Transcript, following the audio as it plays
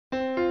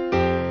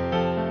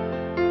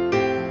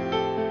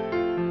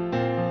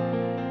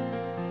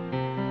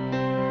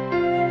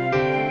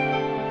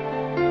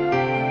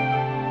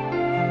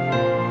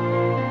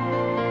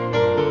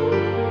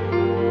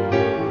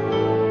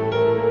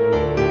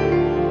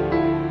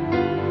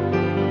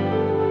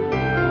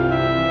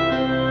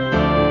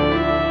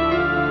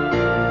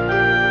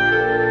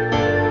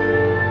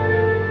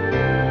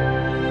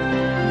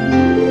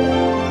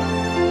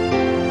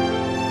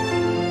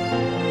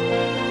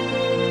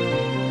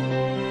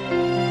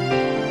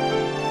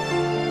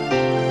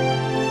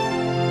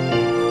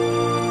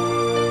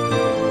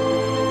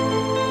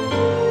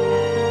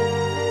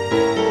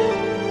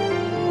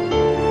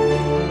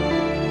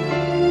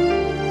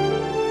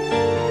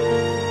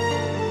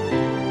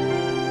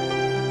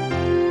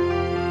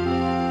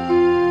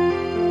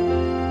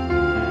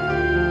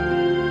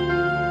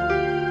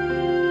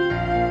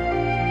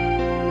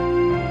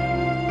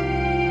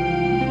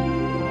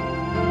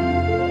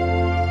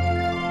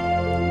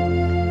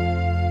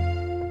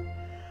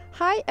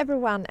Hi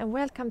everyone, and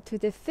welcome to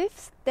the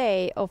 5th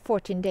day of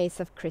 14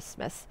 days of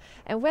Christmas.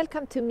 And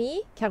welcome to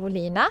me,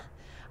 Karolina.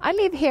 I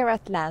live here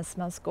at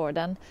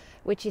Länsmansgården,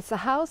 which is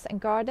a house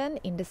and garden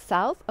in the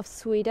south of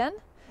Sweden.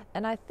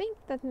 And I think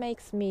that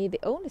makes me the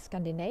only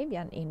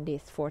Scandinavian in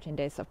these 14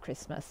 days of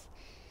Christmas.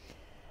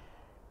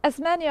 As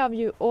many of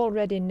you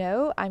already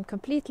know, I'm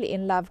completely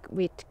in love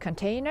with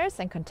containers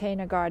and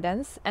container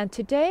gardens, and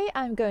today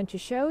I'm going to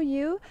show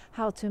you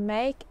how to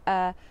make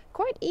a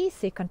quite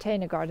easy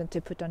container garden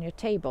to put on your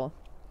table.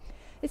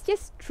 It's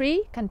just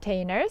 3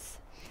 containers,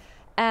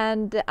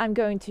 and I'm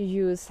going to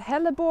use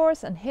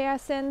hellebores and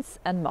hyacinths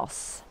and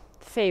moss,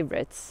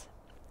 favorites,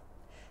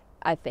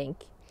 I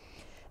think.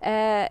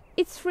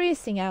 It's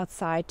freezing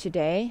outside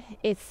today.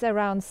 It's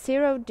around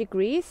 0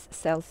 degrees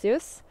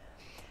Celsius.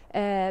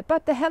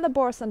 But the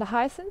hellebores and the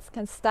hyacinths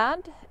can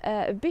stand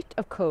a bit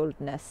of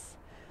coldness.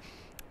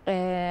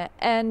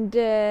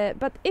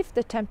 But if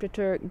the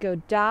temperature go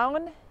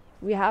down,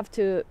 we have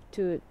to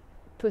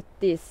put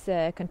these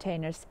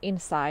containers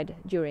inside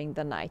during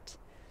the night.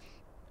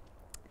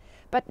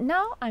 But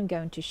now I'm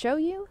going to show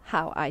you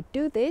how I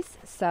do this,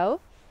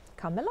 so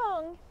come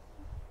along.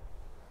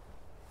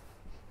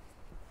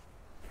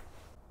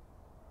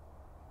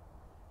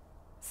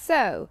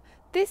 So,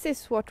 this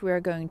is what we're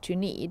going to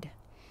need.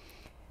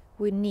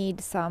 We need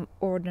some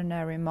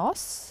ordinary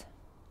moss,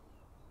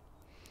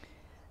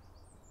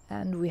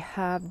 and we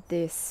have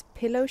this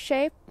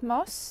pillow-shaped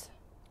moss.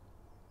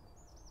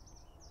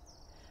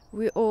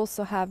 We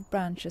also have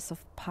branches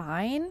of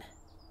pine,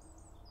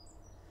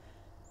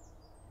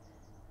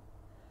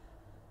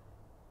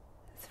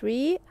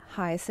 3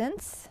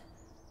 hyacinths,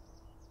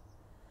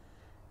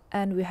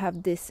 and we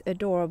have this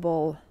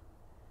adorable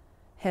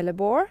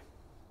hellebore,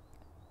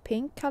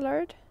 pink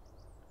colored.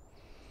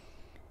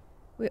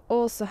 We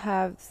also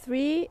have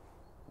 3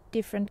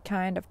 different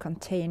kind of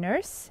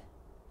containers,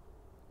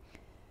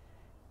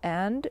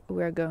 and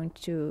we're going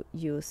to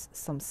use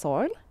some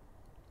soil.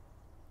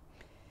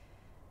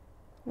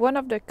 One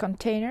of the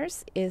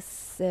containers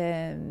is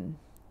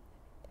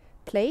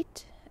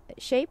plate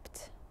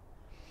shaped,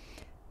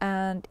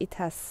 and it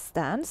has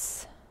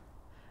stands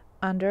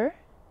under,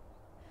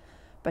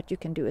 but you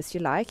can do as you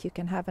like. You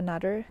can have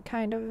another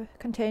kind of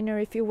container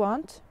if you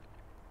want.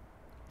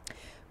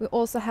 We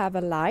also have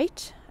a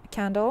light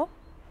candle,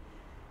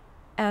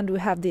 and we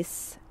have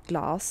this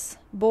glass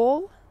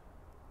ball.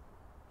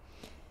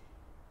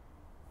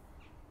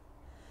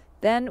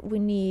 Then we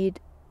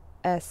need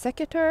a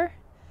seccateur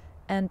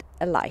and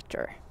a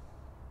lighter,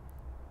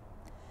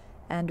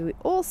 and we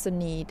also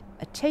need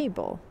a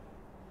table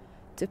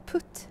to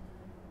put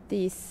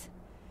this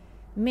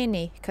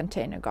mini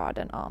container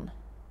garden on.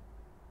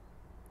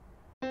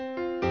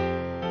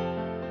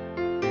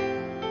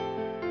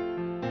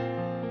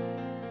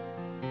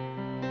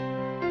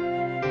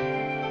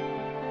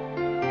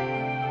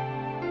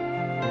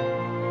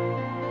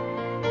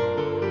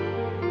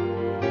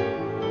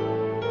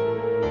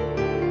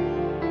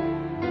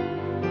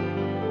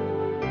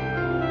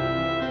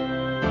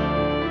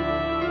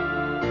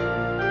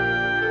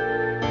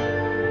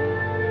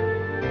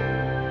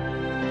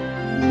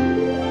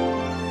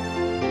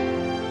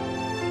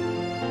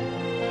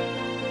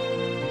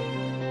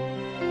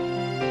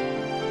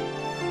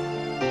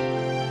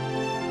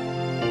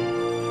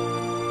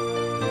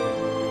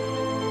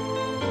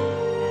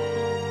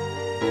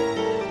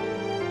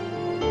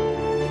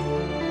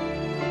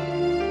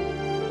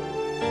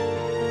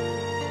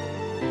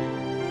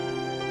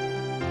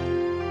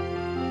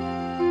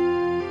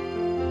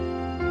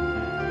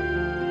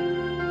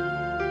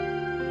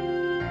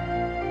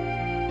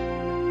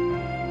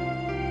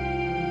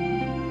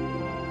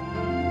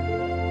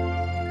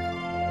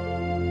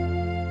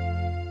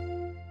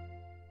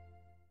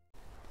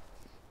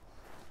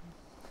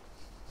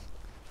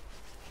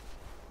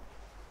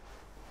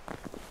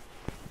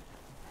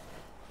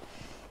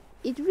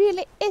 It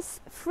really is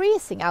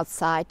freezing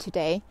outside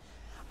today.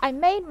 I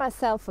made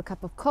myself a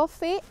cup of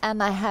coffee,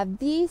 and I have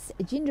these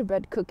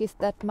gingerbread cookies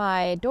that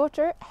my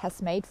daughter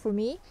has made for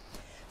me.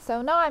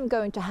 So now I'm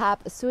going to have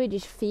a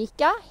Swedish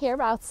fika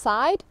here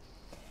outside,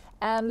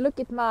 and look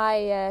at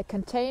my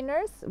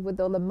containers with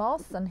all the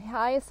moss and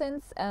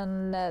hyacinths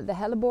and the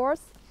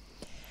hellebores.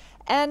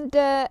 And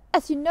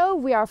as you know,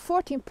 we are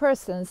 14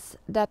 persons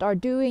that are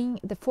doing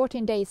the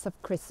 14 days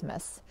of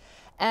Christmas,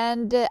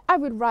 and I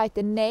will write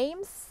the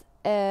names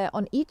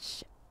on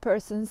each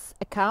person's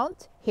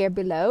account here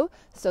below,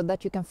 so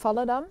that you can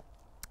follow them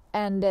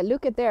and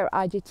look at their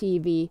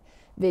IGTV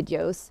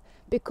videos,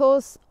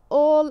 because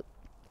all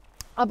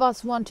of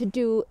us want to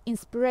do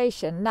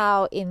inspiration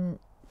now in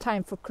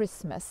time for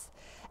Christmas,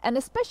 and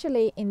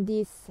especially in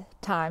these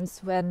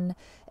times when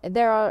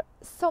there are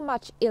so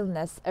much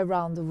illness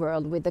around the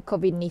world with the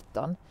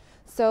COVID-19.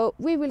 So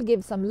we will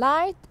give some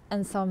light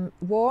and some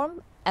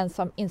warmth and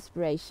some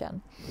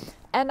inspiration.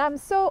 And I'm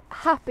so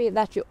happy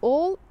that you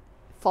all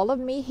follow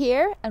me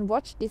here and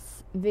watch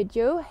this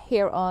video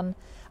here on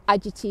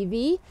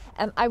IGTV,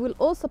 and I will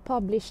also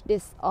publish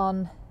this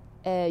on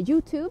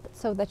YouTube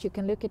so that you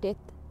can look at it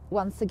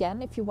once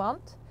again if you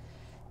want.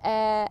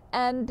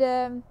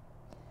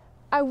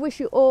 I wish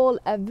you all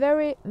a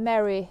very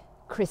Merry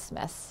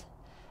Christmas.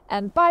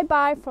 And bye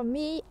bye from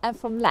me and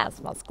from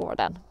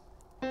Länsmansgården.